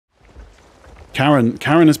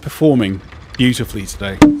Karen is performing beautifully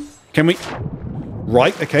today. Can we?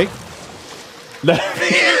 Right, okay.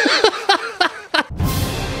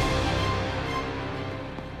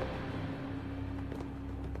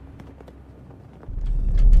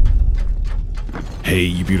 Hey,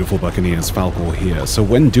 you beautiful buccaneers, Falcore here. So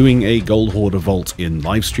when doing a gold hoarder vault in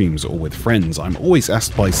live streams or with friends, I'm always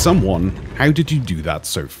asked by someone, how did you do that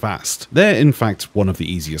so fast? They're in fact one of the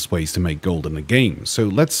easiest ways to make gold in the game, so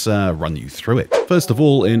let's run you through it. First of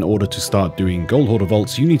all, in order to start doing gold hoarder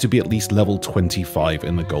vaults, you need to be at least level 25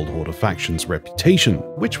 in the gold hoarder faction's reputation,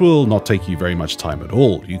 which will not take you very much time at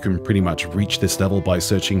all. You can pretty much reach this level by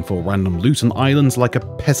searching for random loot on islands like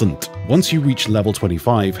a peasant. Once you reach level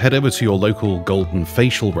 25, head over to your local golden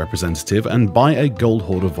facial representative and buy a gold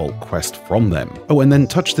hoarder vault quest from them. Oh, and then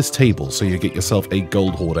touch this table so you get yourself a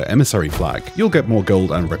gold hoarder emissary flag. You'll get more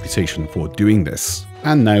gold and reputation for doing this.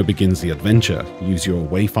 And now begins the adventure. Use your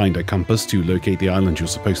wayfinder compass to locate the island you're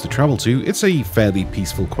supposed to travel to. It's a fairly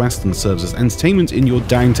peaceful quest and serves as entertainment in your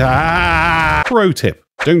downtime. Pro tip: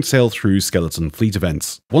 don't sail through skeleton fleet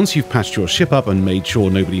events. Once you've patched your ship up and made sure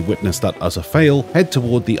nobody witnessed that utter fail, head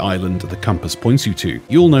toward the island the compass points you to.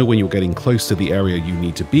 You'll know when you're getting close to the area you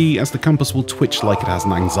need to be, as the compass will twitch like it has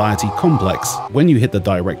an anxiety complex. When you hit the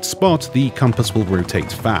direct spot, the compass will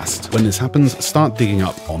rotate fast. When this happens, start digging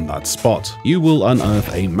up on that spot. You will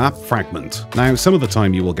unearth a map fragment. Now, some of the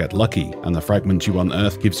time you will get lucky, and the fragment you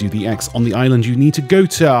unearth gives you the X on the island you need to go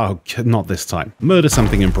to. Oh, not this time. Murder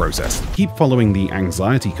something in process. Keep following the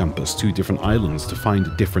anxiety compass to different islands to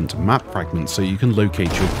find different map fragments so you can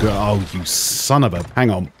locate your oh, you son of a... Hang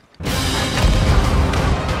on.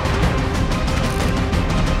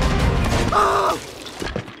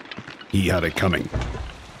 He had it coming.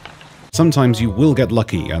 Sometimes you will get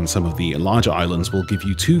lucky, and some of the larger islands will give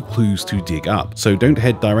you 2 clues to dig up, so don't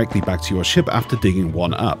head directly back to your ship after digging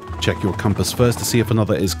one up. Check your compass first to see if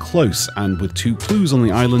another is close, and with 2 clues on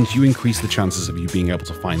the island, you increase the chances of you being able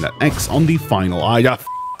to find that X on the final island.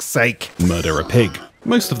 For sake, murder a pig.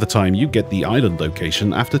 Most of the time you get the island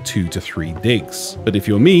location after 2 to 3 digs. But if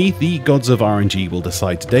you're me, the gods of RNG will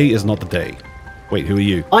decide today is not the day. Wait, who are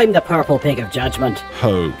you? I'm the purple pig of judgment.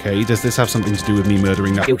 Okay, does this have something to do with me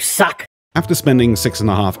murdering that? You suck! After spending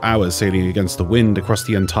 6.5 hours sailing against the wind across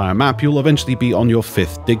the entire map, you'll eventually be on your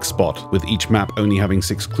 5th dig spot. With each map only having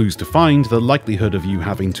 6 clues to find, the likelihood of you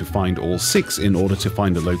having to find all 6 in order to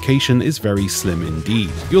find a location is very slim indeed.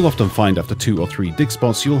 You'll often find after 2 or 3 dig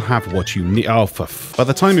spots you'll have what you need. Oh, by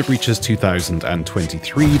the time it reaches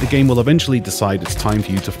 2023, the game will eventually decide it's time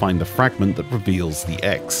for you to find the fragment that reveals the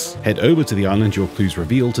X. Head over to the island your clues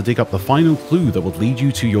reveal to dig up the final clue that will lead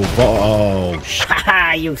you to your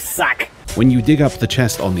Haha, you suck! When you dig up the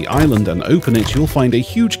chest on the island and open it, you'll find a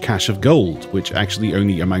huge cache of gold, which actually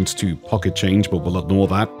only amounts to pocket change, but we'll ignore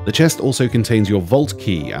that. The chest also contains your vault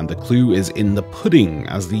key, and the clue is in the pudding,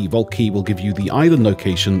 as the vault key will give you the island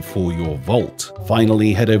location for your vault.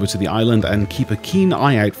 Finally, head over to the island and keep a keen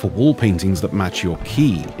eye out for wall paintings that match your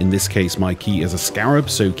key. In this case, my key is a scarab,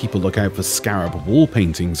 so keep a lookout for scarab wall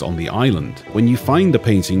paintings on the island. When you find the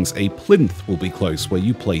paintings, a plinth will be close where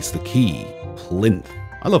you place the key. Plinth.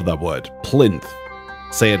 I love that word. Plinth.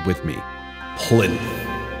 Say it with me. Plinth.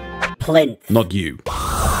 Plinth. Not you.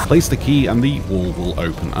 Place the key and the wall will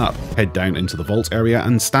open up. Head down into the vault area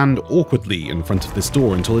and stand awkwardly in front of this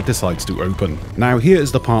door until it decides to open. Now here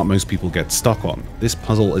is the part most people get stuck on. This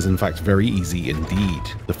puzzle is in fact very easy indeed.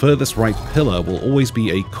 The furthest right pillar will always be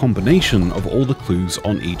a combination of all the clues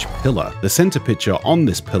on each pillar. The center picture on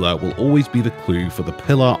this pillar will always be the clue for the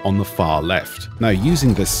pillar on the far left. Now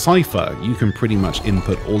using this cipher, you can pretty much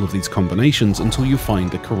input all of these combinations until you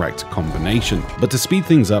find the correct combination. But to speed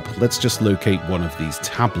things up, let's just locate one of these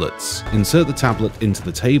tablets. Insert the tablet into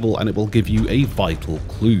the table and it will give you a vital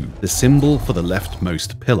clue, the symbol for the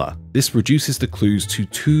leftmost pillar. This reduces the clues to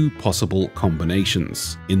 2 possible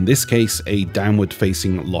combinations. In this case, a downward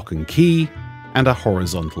facing lock and key, and a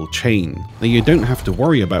horizontal chain. Now you don't have to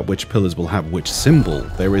worry about which pillars will have which symbol.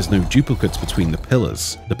 There is no duplicates between the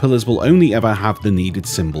pillars. The pillars will only ever have the needed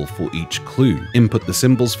symbol for each clue. Input the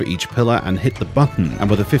symbols for each pillar and hit the button, and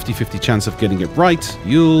with a 50-50 chance of getting it right,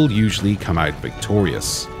 you'll usually come out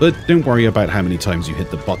victorious. But don't worry about how many times you hit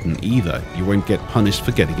the button either. You won't get punished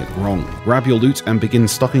for getting it wrong. Grab your loot and begin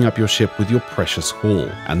stocking up your ship with your precious haul.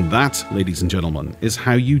 And that, ladies and gentlemen, is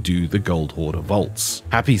how you do the Gold Hoarder vaults.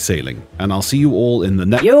 Happy sailing, and I'll see you all in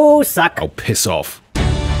the You suck! Oh, piss off.